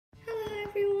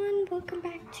welcome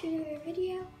back to another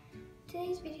video.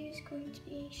 Today's video is going to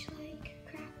be a Schleich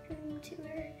craft room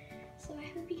tour, so I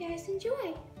hope you guys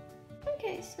enjoy.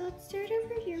 Okay, so let's start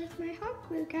over here with my hot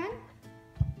glue gun.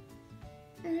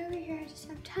 And over here I just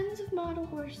have tons of model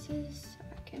horses so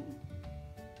I can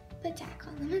put tack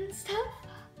on them and stuff.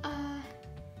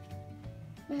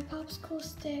 My popsicle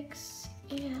sticks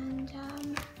and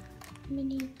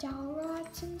mini dowel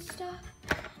rods and stuff.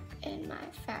 And my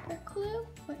fabric glue,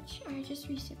 which I just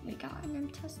recently got and I'm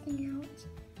testing out,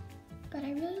 but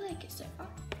I really like it so far.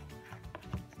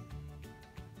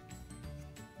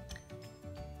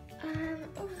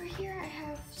 Over here I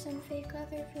have some fake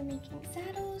leather for making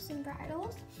saddles and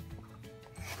bridles.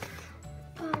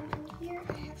 Here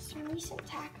I have some recent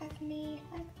tack I've made,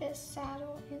 like this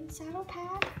saddle and saddle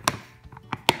pad.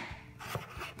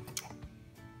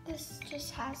 This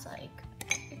just has like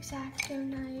X-Acto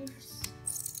knives,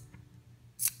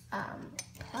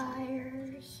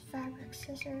 pliers, fabric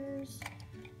scissors,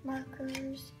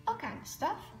 markers, all kinds of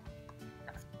stuff.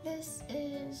 This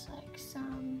is like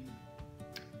some,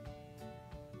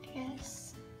 I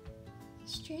guess,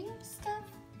 string stuff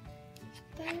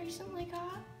that I recently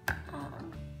got.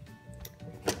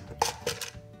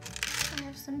 I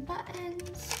have some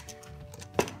buttons.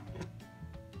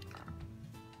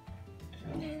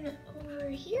 And then over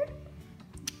here,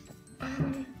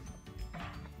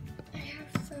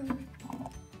 some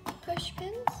push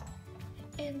pins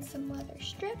and some leather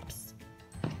strips.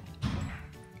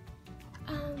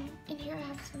 In here I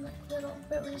have some like little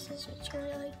roses which are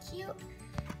really cute.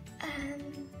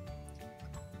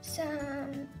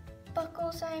 Some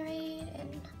buckles I made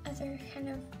and other kind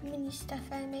of mini stuff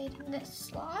I made in this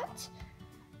slot.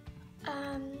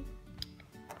 I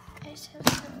just have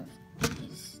some of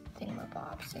these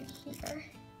thingamabobs in here.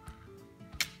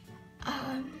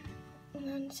 And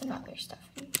then some other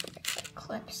stuff, like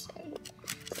clips and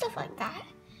stuff like that.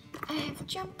 I have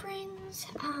jump rings,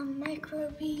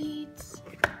 micro beads,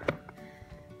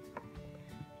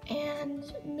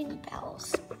 and mini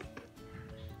bells.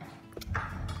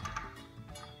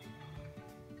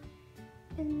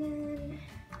 And then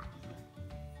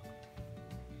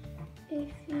if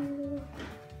you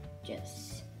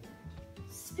just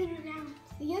spin around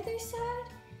to the other side,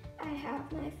 I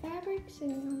have my fabric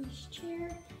sitting on this chair.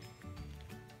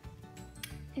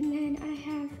 And then I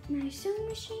have my sewing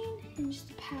machine and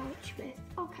just a pouch with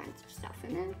all kinds of stuff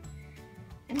in it.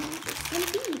 And then just some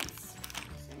beads.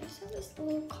 So I just have this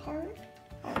little cart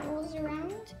that rolls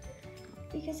around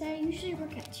because I usually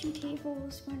work at two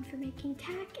tables, one for making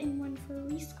tack and one for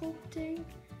resculpting.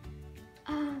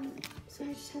 So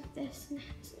I just have this and it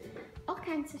has all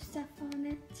kinds of stuff on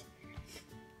it.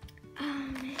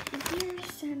 And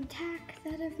here's some tack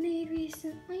that I've made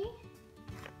recently.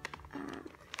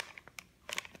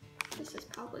 This is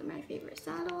probably my favorite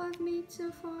saddle I've made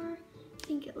so far. I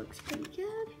think it looks pretty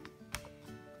good.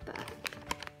 But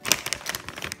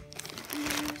I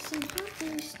have some hot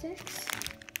glue sticks.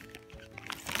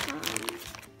 And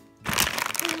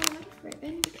a lot of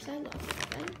ribbon because I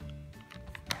love ribbon.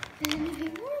 And if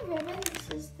you want ribbon, this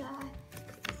is the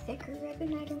thicker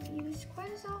ribbon I don't use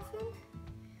quite as often.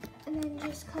 And then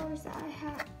just colors that I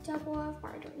have double of or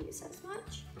I don't use as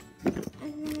much.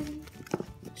 And then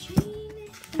chain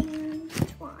and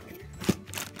twine.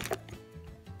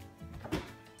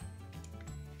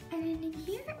 And then in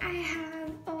here I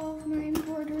have all of my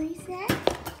embroidery set.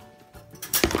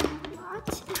 A lot.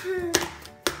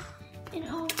 And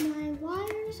all of my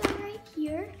wires are right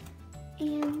here.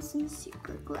 And some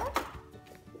super glue.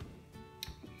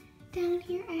 Down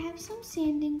here I have some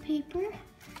sanding paper.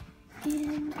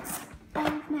 And all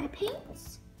of my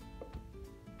paints.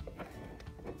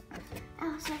 I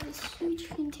also have this huge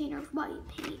container of white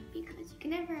paint because you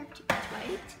can never have too much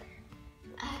white.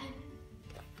 I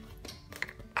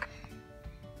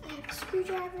have a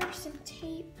screwdriver, some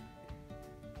tape,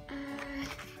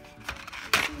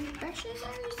 some brushes I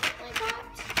recently got,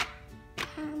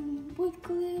 wood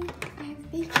glue, I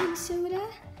have baking soda,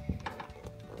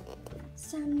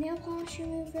 some nail polish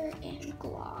remover, and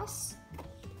gloss.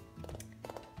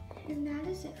 And that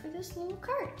is it for this little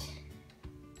cart.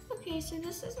 Okay, so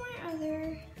this is my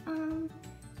other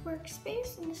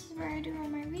workspace, and this is where I do all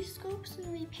my resculpts and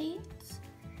repaints.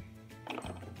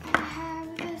 I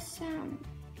have this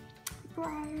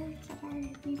briar that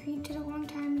I repainted a long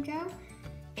time ago,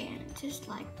 and just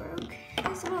like broke,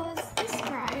 as well as this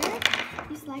briar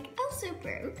is like also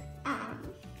broke.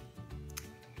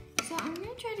 So I'm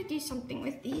gonna try to do something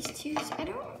with these two. So I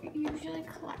don't usually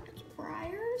collect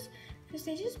briars because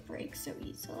they just break so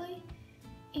easily.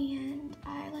 And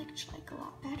I like Schleich a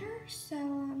lot better, so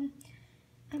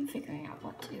I'm figuring out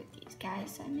what to do with these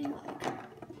guys. I made like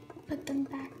put them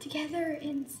back together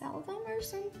and sell them or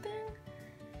something.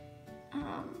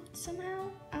 Somehow,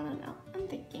 I don't know, I'm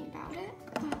thinking about it,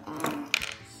 but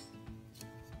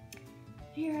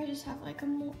here I just have like a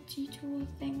multi-tool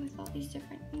thing with all these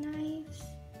different knives,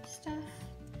 stuff.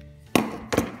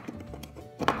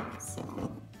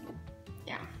 So,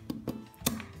 yeah.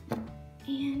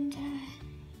 And,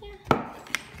 yeah.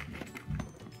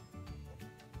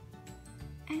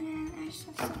 And then I just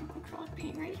have some acrylic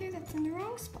paint right here that's in the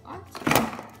wrong spot.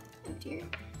 Oh dear.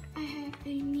 I have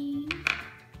a mane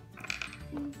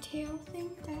and tail thing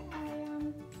that I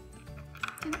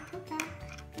didn't put back.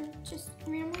 Or just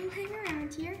randomly laying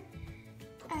around here.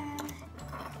 Oh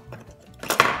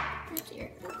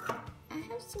dear. I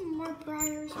have some more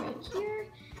briars right here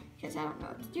because I don't know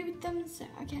what to do with them. So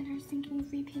again, I was thinking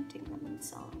of repainting them and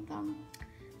selling them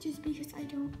just because I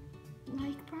don't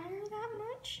like briar that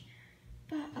much.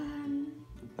 But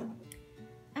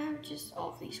I have just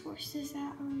all of these horses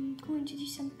that I'm going to do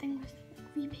something with,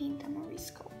 repaint them or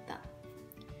resculpt them.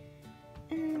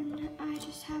 And I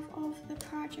just have all of the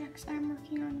projects I'm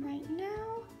working on right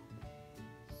now.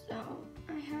 So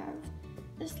I have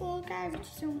this little guy, which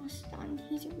is almost done.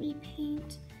 He's a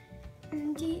repaint.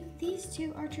 And these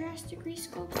two are drastic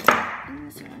resculpting, and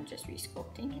this one I'm just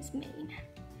resculpting his mane.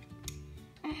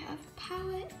 I have a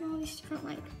palette and all these different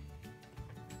like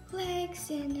legs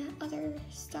and other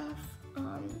stuff,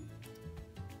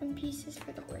 and pieces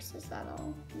for the horses that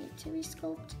I'll need to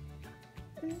resculpt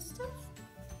and stuff.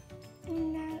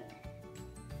 And that,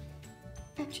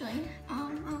 actually,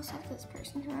 I also have this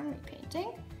person who I'm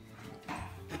repainting.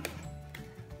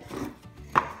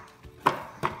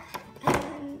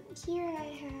 And here I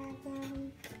have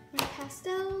my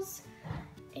pastels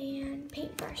and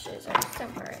paintbrushes are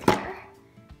somewhere in there.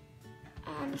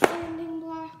 Sanding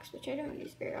blocks, which I don't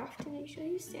use very often. I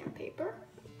usually use sandpaper.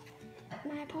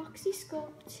 My epoxy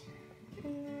sculpt,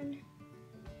 and then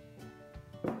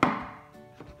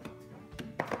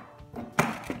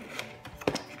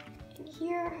in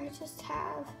here I just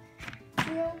have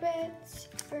drill bits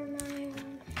for my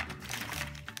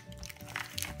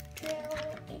drill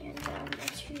and a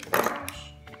toothbrush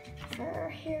for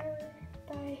hair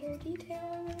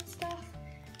detailing and stuff.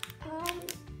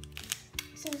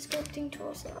 Some sculpting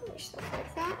tools and other stuff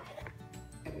like that.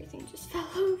 Everything just fell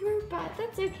over, but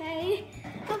that's okay.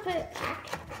 I'll put it back.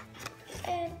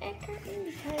 And egg carton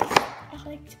because I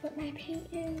like to put my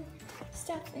paint and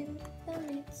stuff in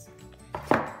them.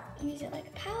 Use it like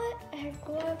a palette. I have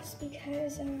gloves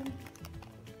because you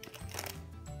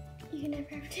can never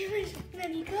have too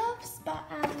many gloves. But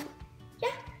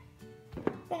yeah,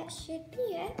 that should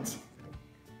be it.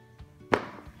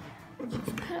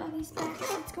 Just put all these back.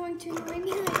 It's going to annoy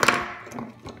me later.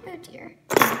 Oh dear.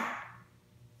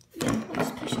 Yeah, we'll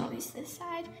just push all these to the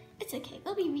side. It's okay,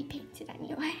 they'll be repainted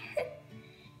anyway.